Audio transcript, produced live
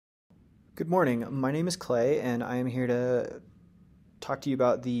Good morning. My name is Clay, and I am here to talk to you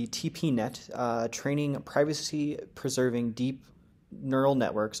about the TPNet, training privacy-preserving deep neural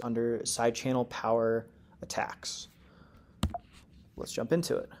networks under side-channel power attacks. Let's jump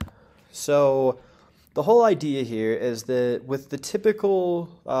into it. So, the whole idea here is that with the typical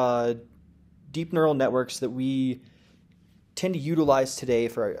deep neural networks that we tend to utilize today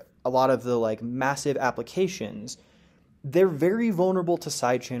for a lot of the massive applications, they're very vulnerable to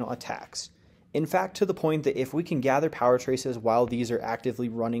side channel attacks. In fact, to the point that if we can gather power traces while these are actively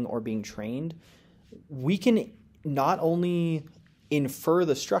running or being trained, we can not only infer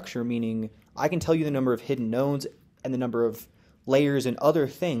the structure, meaning I can tell you the number of hidden nodes and the number of layers and other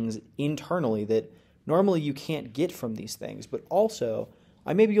things internally that normally you can't get from these things, but also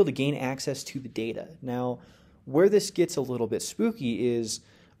I may be able to gain access to the data. Now, where this gets a little bit spooky is,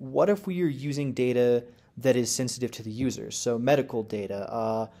 what if we are using data that is sensitive to the users? So medical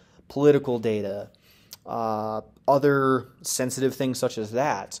data, political data, other sensitive things such as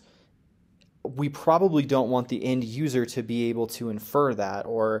that. We probably don't want the end user to be able to infer that,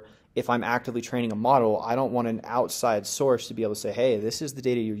 or if I'm actively training a model, I don't want an outside source to be able to say, hey, this is the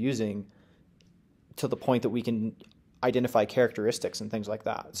data you're using, to the point that we can identify characteristics and things like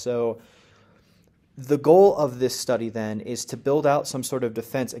that. So the goal of this study then is to build out some sort of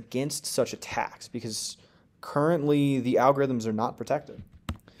defense against such attacks, because currently the algorithms are not protected.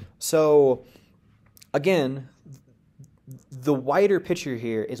 So again, the wider picture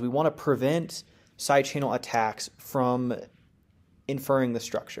here is we want to prevent side channel attacks from inferring the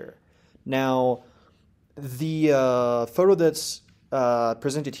structure. Now, the photo that's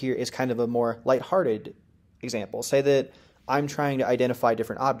presented here is kind of a more lighthearted example. Say that I'm trying to identify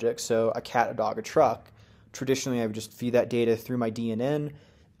different objects, so a cat, a dog, a truck. Traditionally, I would just feed that data through my DNN,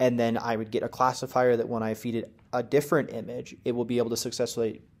 and then I would get a classifier that when I feed it a different image, it will be able to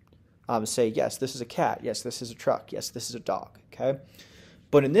successfully say, yes, this is a cat, yes, this is a truck, yes, this is a dog, okay?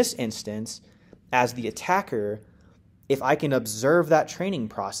 But in this instance, as the attacker, if I can observe that training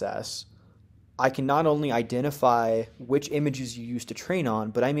process, I can not only identify which images you used to train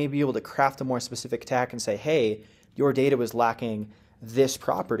on, but I may be able to craft a more specific attack and say, hey, your data was lacking this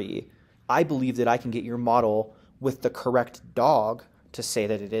property. I believe that I can get your model with the correct dog to say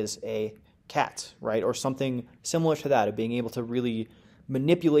that it is a cat, right? Or something similar to that, of being able to really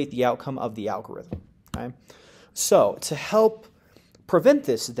manipulate the outcome of the algorithm, okay? So to help prevent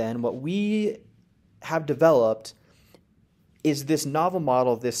this then, what we have developed is this novel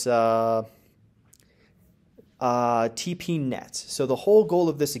model, this TPNet. So the whole goal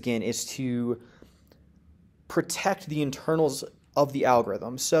of this, again, is to protect the internals of the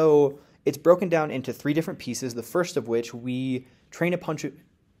algorithm. So it's broken down into three different pieces, the first of which we train a bunch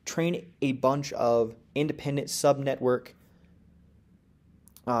of independent subnetwork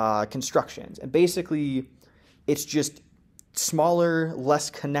constructions. And basically, it's just smaller, less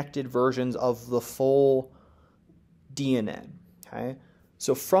connected versions of the full DNN, okay?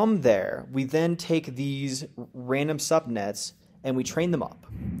 So from there, we then take these random subnets and we train them up,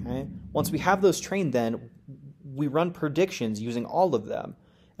 okay? Once we have those trained, then we run predictions using all of them,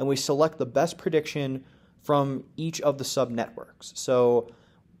 and we select the best prediction from each of the subnetworks. So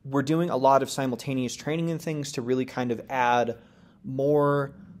we're doing a lot of simultaneous training and things to really kind of add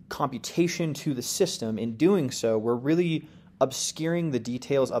more computation to the system. In doing so, we're really obscuring the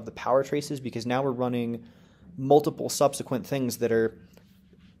details of the power traces, because now we're running multiple subsequent things that are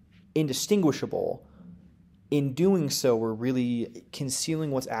indistinguishable. In doing so, we're really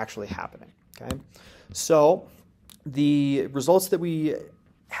concealing what's actually happening, okay? So the results that we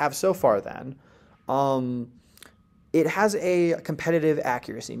have so far then, it has a competitive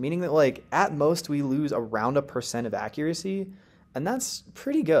accuracy, meaning that at most we lose around 1% of accuracy, and that's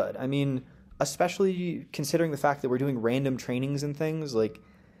pretty good. I mean, especially considering the fact that we're doing random trainings and things,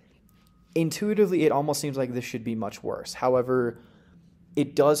 intuitively it almost seems like this should be much worse. However,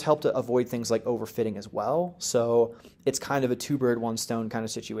 it does help to avoid things like overfitting as well, so it's kind of a two-bird, one-stone kind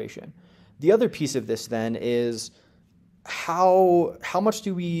of situation. The other piece of this then is how much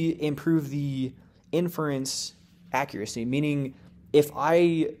do we improve the inference accuracy? Meaning, if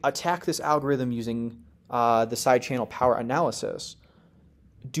I attack this algorithm using the side channel power analysis,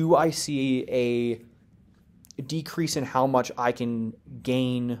 do I see a decrease in how much I can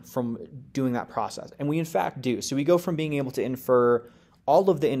gain from doing that process? And we in fact do. So we go from being able to infer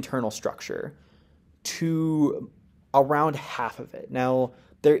all of the internal structure to around half of it. Now,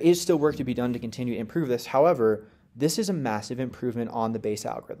 there is still work to be done to continue to improve this. However, this is a massive improvement on the base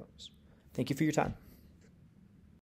algorithms. Thank you for your time.